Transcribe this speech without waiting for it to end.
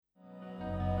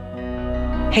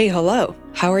Hey, hello,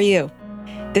 how are you?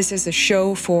 This is a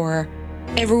show for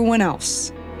everyone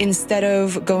else. Instead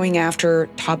of going after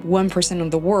top 1%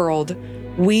 of the world,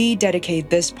 we dedicate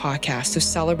this podcast to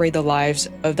celebrate the lives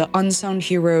of the unsung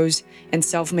heroes and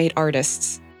self-made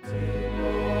artists.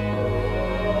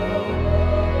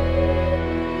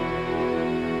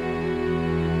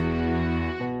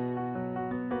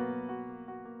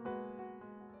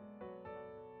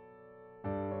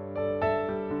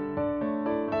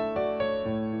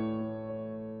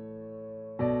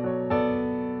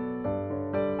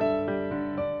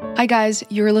 Hi guys,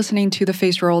 you're listening to the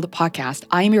Face World podcast.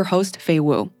 I am your host, Fei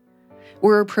Wu.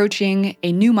 We're approaching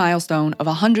a new milestone of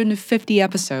 150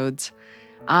 episodes.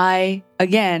 I,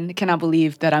 again, cannot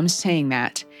believe that I'm saying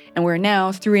that, and we're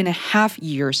now 3.5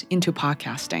 years into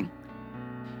podcasting.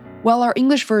 Well, our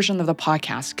English version of the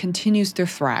podcast continues to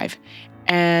thrive,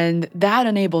 and that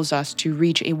enables us to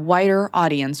reach a wider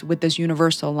audience with this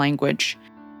universal language.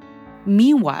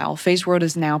 Meanwhile, Face World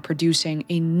is now producing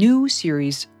a new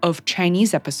series of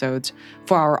Chinese episodes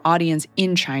for our audience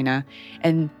in China,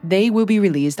 and they will be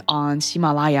released on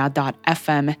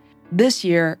Ximalaya.fm. This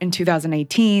year, in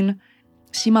 2018,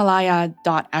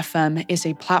 Ximalaya.fm is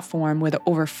a platform with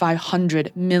over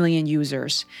 500 million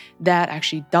users. That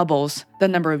actually doubles the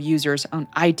number of users on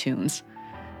iTunes.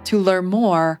 To learn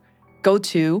more, go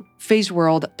to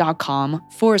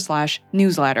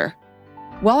faceworld.com/newsletter.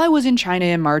 While I was in China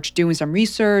in March doing some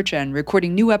research and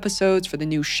recording new episodes for the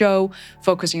new show,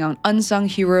 focusing on unsung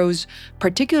heroes,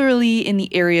 particularly in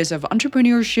the areas of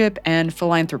entrepreneurship and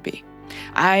philanthropy,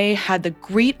 I had the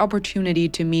great opportunity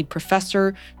to meet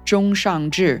Professor Zhong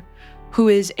Shangzhi, who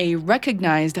is a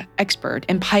recognized expert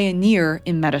and pioneer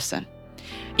in medicine.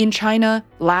 In China,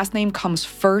 last name comes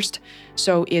first,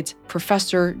 so it's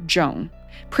Professor Zhong.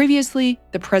 Previously,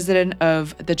 the president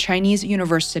of the Chinese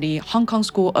University Hong Kong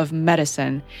School of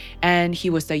Medicine, and he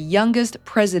was the youngest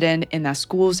president in that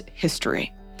school's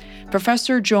history.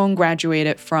 Professor Zhong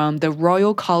graduated from the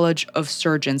Royal College of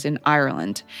Surgeons in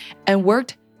Ireland and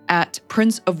worked at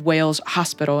Prince of Wales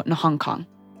Hospital in Hong Kong.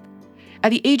 At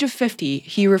the age of 50,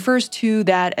 he refers to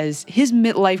that as his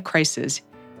midlife crisis.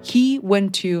 He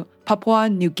went to Papua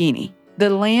New Guinea, the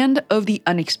land of the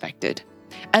unexpected,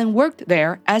 and worked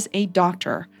there as a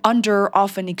doctor under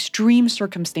often extreme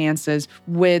circumstances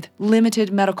with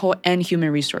limited medical and human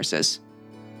resources.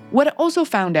 What I also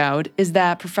found out is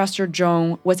that Professor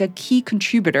Zhong was a key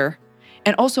contributor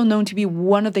and also known to be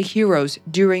one of the heroes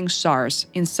during SARS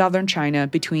in southern China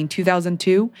between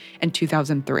 2002 and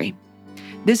 2003.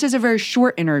 This is a very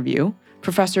short interview.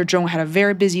 Professor Zhong had a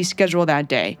very busy schedule that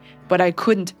day, but I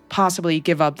couldn't possibly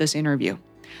give up this interview.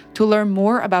 To learn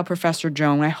more about Professor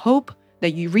Zhong, I hope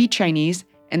that you read Chinese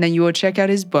and then you will check out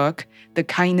his book, The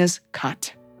Kindness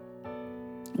Cut.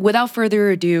 Without further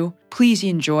ado, please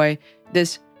enjoy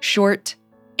this short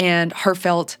and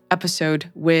heartfelt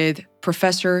episode with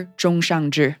Professor Zhong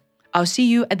Shangzhi. I'll see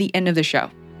you at the end of the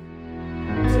show.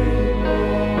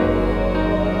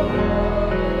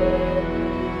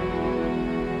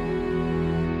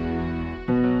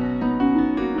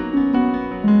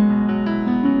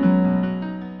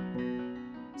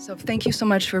 So thank you so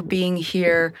much for being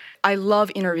here. I love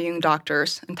interviewing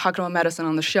doctors and talking about medicine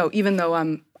on the show, even though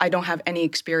I don't have any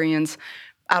experience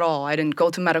at all. I didn't go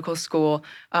to medical school.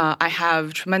 I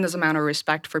have a tremendous amount of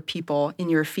respect for people in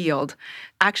your field.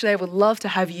 Actually, I would love to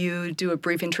have you do a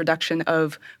brief introduction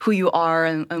of who you are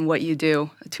and what you do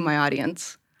to my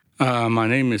audience. My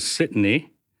name is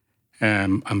Sydney.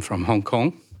 I'm from Hong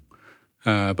Kong,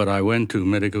 but I went to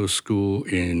medical school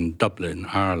in Dublin,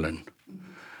 Ireland.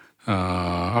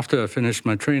 After I finished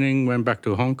my training, went back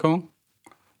to Hong Kong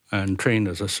and trained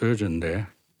as a surgeon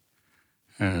there.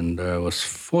 And I was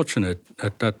fortunate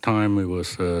at that time. It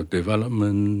was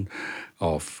development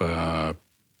of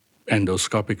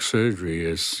endoscopic surgery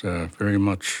is very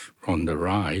much on the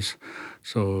rise.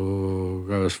 So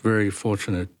I was very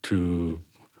fortunate to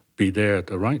be there at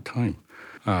the right time.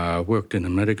 I worked in a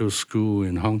medical school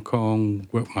in Hong Kong,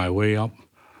 worked my way up,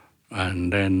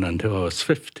 and then until I was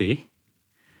 50.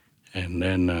 And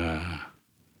then I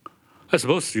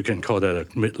suppose you can call that a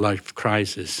midlife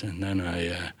crisis. And then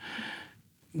I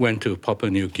went to Papua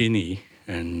New Guinea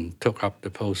and took up the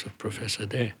post of professor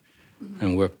there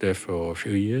and worked there for a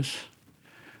few years,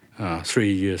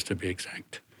 3 years to be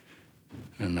exact.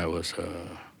 And that was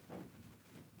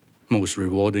most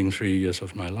rewarding 3 years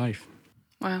of my life.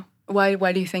 Wow. Why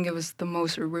do you think it was the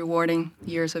most rewarding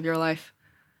years of your life?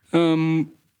 It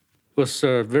was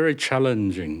very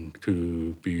challenging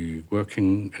to be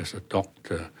working as a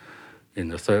doctor in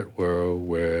the third world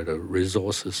where the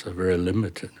resources are very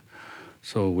limited.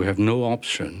 So we have no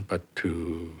option but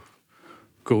to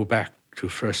go back to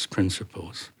first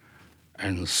principles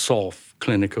and solve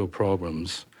clinical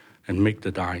problems and make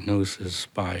the diagnosis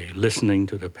by listening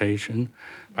to the patient,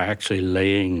 by actually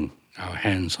laying our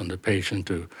hands on the patient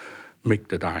to make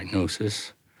the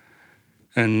diagnosis,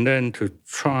 and then to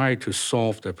try to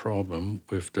solve the problem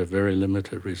with the very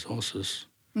limited resources.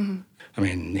 I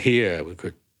mean, here we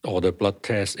could order blood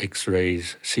tests,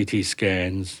 X-rays, CT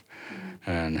scans,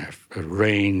 and have a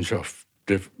range of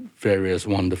various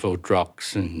wonderful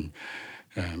drugs and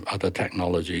other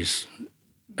technologies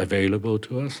available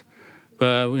to us.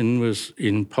 But when it was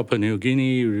in Papua New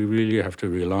Guinea, we really have to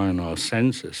rely on our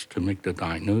senses to make the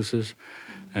diagnosis.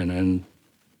 And then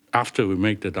after we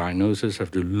make the diagnosis,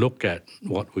 have to look at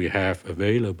what we have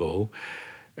available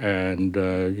and,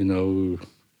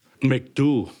 make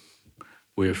do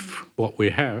with what we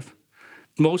have.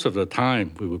 Most of the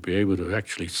time, we will be able to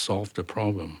actually solve the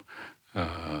problem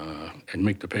and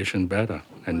make the patient better.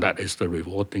 And that is the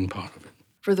rewarding part of it.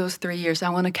 For those 3 years, I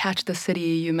want to catch the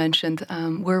city you mentioned.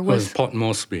 Where was was Port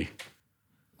Moresby.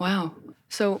 Wow.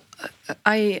 So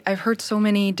I've heard so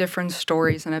many different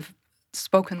stories, and I've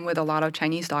spoken with a lot of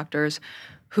Chinese doctors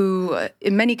who,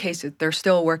 in many cases, they're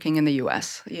still working in the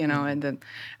U.S., and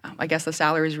I guess the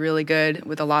salary is really good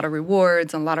with a lot of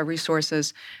rewards and a lot of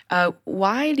resources.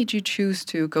 Why did you choose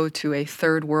to go to a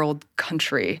third world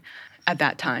country at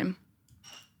that time?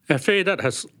 I say that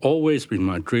has always been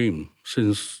my dream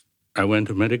since I went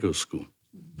to medical school.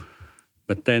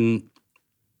 But then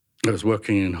I was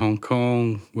working in Hong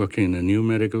Kong, working in a new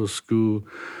medical school.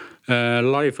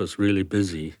 Life was really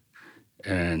busy.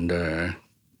 And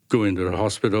going to the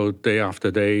hospital day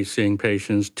after day, seeing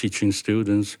patients, teaching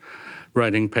students,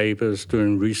 writing papers,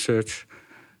 doing research.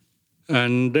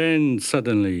 And then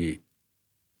suddenly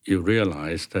you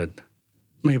realize that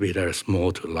maybe there's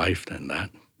more to life than that.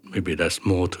 Maybe there's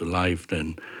more to life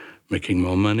than making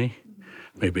more money.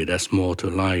 Maybe there's more to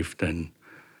life than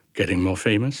getting more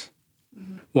famous.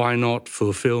 Why not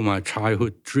fulfill my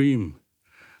childhood dream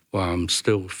while I'm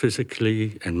still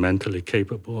physically and mentally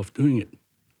capable of doing it?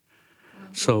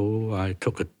 So I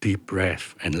took a deep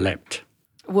breath and leapt.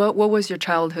 What was your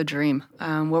childhood dream?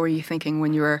 What were you thinking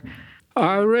when you were...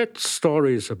 I read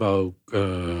stories about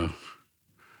the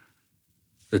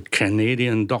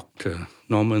Canadian doctor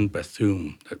Norman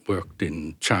Bethune that worked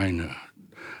in China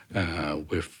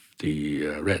with the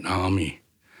Red Army.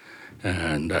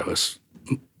 And I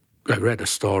read a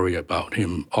story about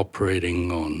him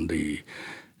operating on the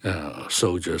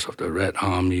soldiers of the Red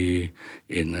Army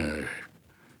in a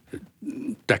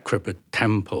decrepit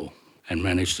temple and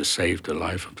managed to save the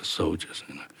life of the soldiers.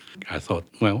 And I thought,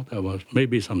 well, that was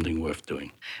maybe something worth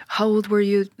doing. How old were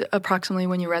you approximately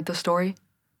when you read the story?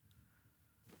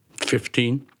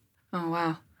 15. Oh,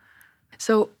 wow.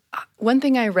 So one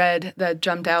thing I read that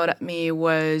jumped out at me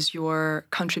was your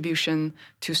contribution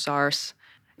to SARS.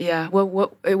 Yeah,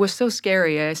 well, it was so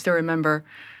scary. I still remember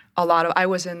I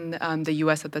was in the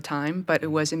U.S. at the time, but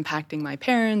it was impacting my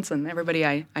parents and everybody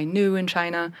I knew in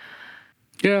China.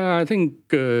 Yeah, I think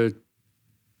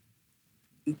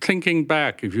thinking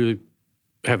back, if you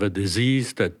have a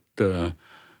disease that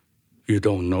you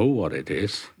don't know what it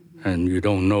is and you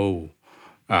don't know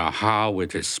how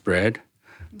it is spread,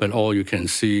 but all you can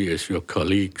see is your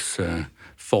colleagues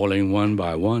falling one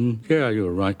by one. Yeah,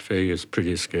 you're right, Faye, it's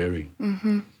pretty scary.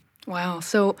 Mm-hmm. Wow.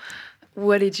 So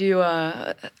what did you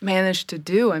manage to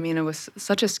do? I mean, it was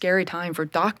such a scary time for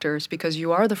doctors because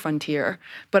you are the frontier.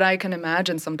 But I can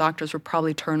imagine some doctors would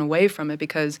probably turn away from it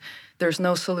because there's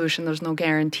no solution, there's no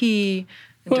guarantee.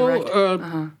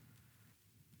 I'm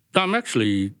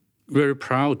actually very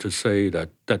proud to say that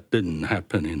didn't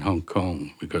happen in Hong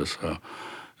Kong because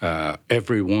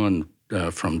everyone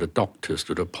from the doctors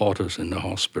to the porters in the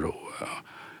hospital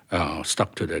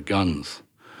stuck to their guns.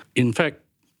 In fact,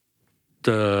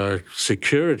 the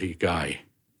security guy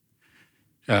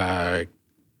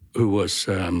who was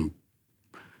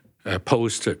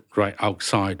posted right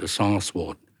outside the SARS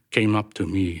ward came up to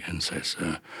me and says,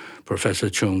 Professor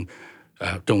Chung,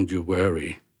 don't you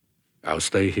worry, I'll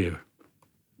stay here.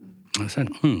 I said,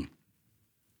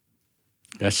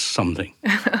 that's something.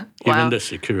 Wow. Even the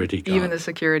security guard. Even the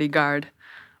security guard.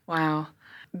 Wow.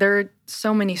 There are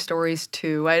so many stories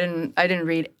too. I didn't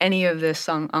read any of this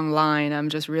online. I'm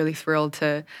just really thrilled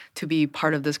to be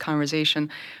part of this conversation.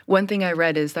 One thing I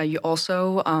read is that you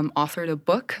also authored a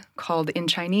book in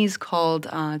Chinese called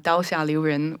刀下留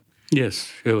人.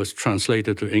 Yes, it was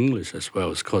translated to English as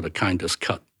well. It's called The Kindest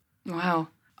Cut. Wow.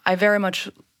 I very much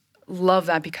love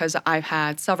that because I've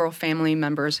had several family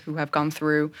members who have gone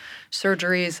through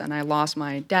surgeries, and I lost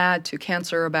my dad to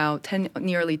cancer about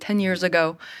nearly 10 years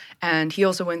ago, and he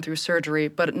also went through surgery,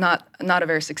 but not a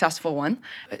very successful one.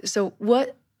 So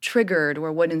what triggered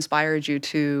or what inspired you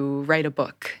to write a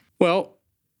book? Well,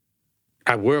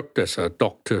 I worked as a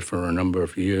doctor for a number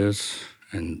of years,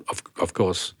 and of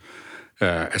course,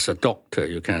 as a doctor,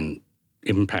 you can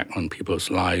impact on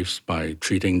people's lives by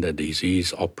treating the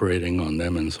disease, operating on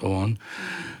them, and so on.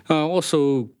 I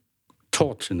also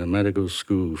taught in a medical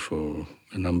school for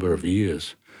a number of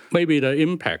years. Maybe the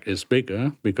impact is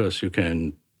bigger because you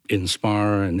can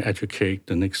inspire and educate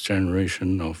the next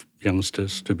generation of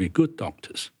youngsters to be good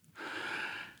doctors.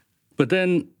 But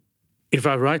then, if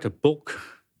I write a book,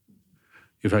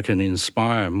 if I can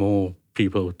inspire more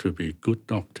people to be good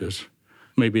doctors,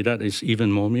 maybe that is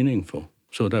even more meaningful.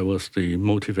 So that was the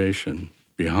motivation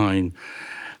behind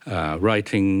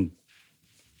writing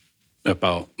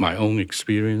about my own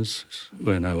experiences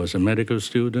when I was a medical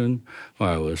student,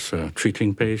 while I was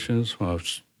treating patients, while I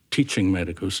was teaching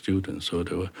medical students. So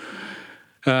there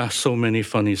were so many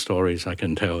funny stories I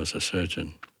can tell as a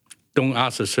surgeon. Don't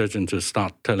ask a surgeon to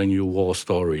start telling you war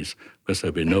stories because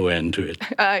there'll be no end to it.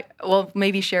 Well,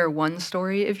 maybe share one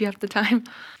story if you have the time.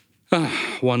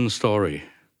 One story.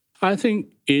 I think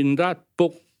in that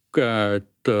book,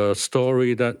 the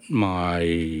story that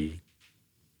my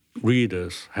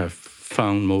readers have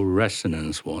found more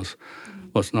resonance was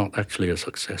not actually a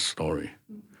success story.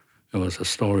 It was a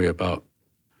story about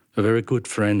a very good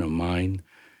friend of mine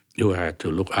who I had to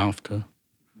look after,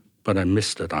 but I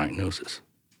missed the diagnosis.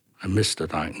 I missed the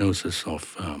diagnosis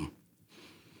of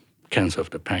cancer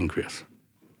of the pancreas,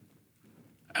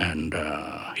 and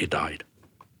he died.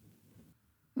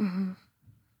 Mm-hmm.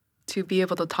 To be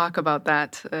able to talk about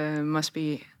that must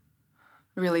be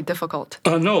really difficult.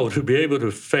 No, to be able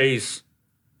to face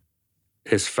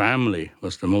his family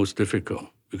was the most difficult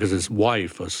because his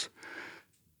wife was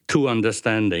too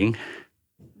understanding,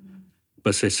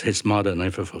 but his mother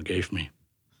never forgave me.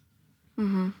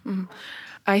 Mm-hmm, mm-hmm.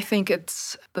 I think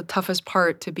it's the toughest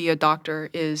part to be a doctor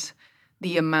is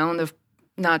the amount of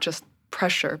not just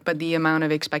pressure, but the amount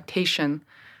of expectation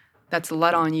that's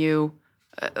let on you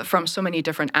from so many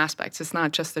different aspects. It's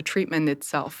not just the treatment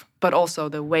itself, but also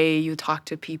the way you talk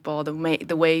to people,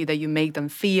 the way that you make them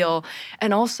feel.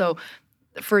 And also,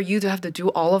 for you to have to do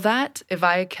all of that, if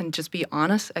I can just be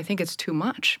honest, I think it's too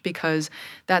much because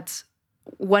that's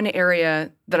one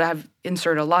area that I've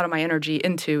inserted a lot of my energy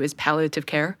into is palliative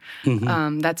care.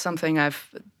 Mm-hmm. That's something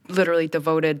I've literally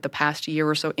devoted the past year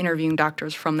or so interviewing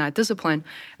doctors from that discipline.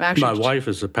 My wife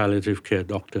is a palliative care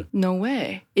doctor. No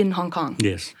way. In Hong Kong?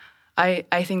 Yes.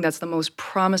 I think that's the most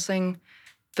promising,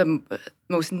 the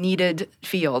most needed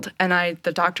field. And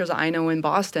the doctors I know in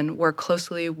Boston work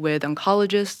closely with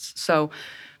oncologists. So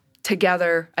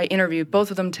together, I interviewed both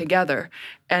of them together.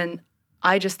 And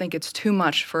I just think it's too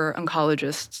much for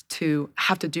oncologists to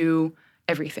have to do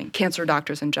everything, cancer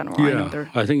doctors in general. Yeah,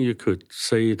 I think you could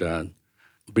say that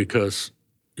because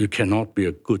you cannot be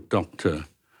a good doctor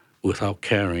without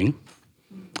caring.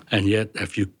 And yet,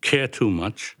 if you care too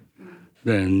much,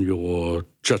 then your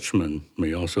judgment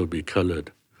may also be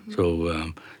colored.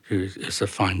 So it's a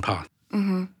fine path.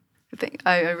 Mm-hmm.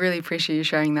 I really appreciate you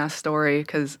sharing that story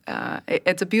because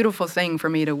it's a beautiful thing for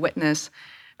me to witness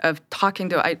of talking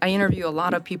to. I interview a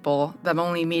lot of people that I'm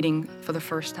only meeting for the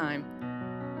first time.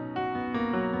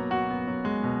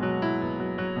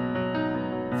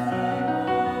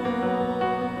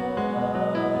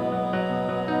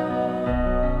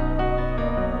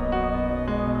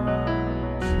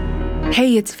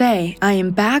 Hey, it's Faye. I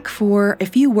am back for a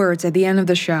few words at the end of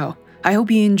the show. I hope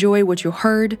you enjoy what you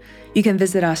heard. You can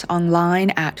visit us online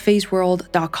at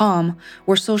faceworld.com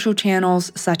or social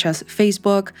channels such as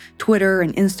Facebook, Twitter,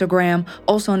 and Instagram,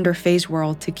 also under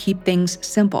Faceworld to keep things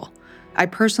simple. I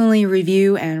personally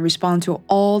review and respond to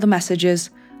all the messages.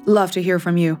 Love to hear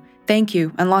from you. Thank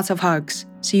you and lots of hugs.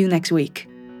 See you next week.